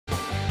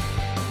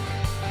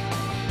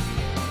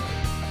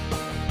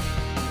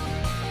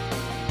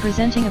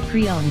Presenting a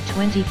pre-owned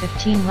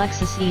 2015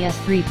 Lexus ES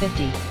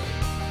 350.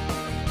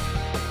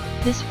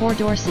 This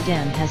four-door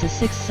sedan has a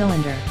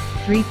six-cylinder,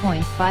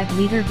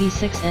 3.5-liter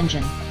V6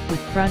 engine, with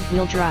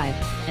front-wheel drive,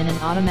 and an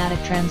automatic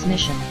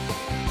transmission.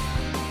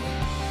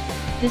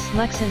 This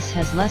Lexus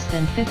has less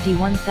than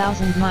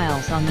 51,000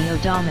 miles on the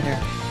odometer.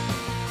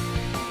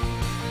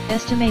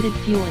 Estimated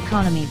fuel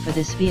economy for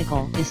this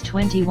vehicle is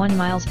 21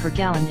 miles per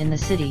gallon in the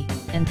city,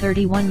 and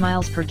 31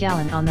 miles per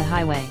gallon on the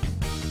highway.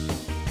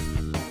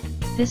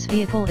 This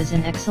vehicle is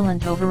in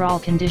excellent overall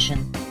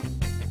condition.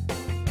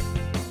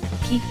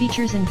 Key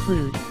features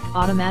include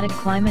automatic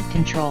climate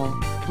control,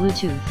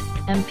 Bluetooth,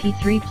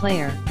 MP3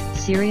 player,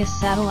 Sirius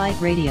satellite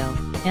radio,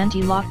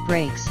 anti-lock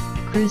brakes,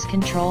 cruise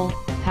control,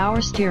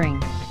 power steering,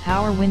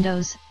 power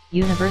windows,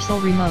 universal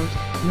remote,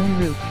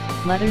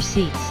 moonroof, leather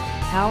seats,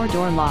 power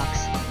door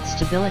locks,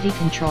 stability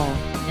control,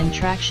 and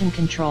traction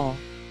control.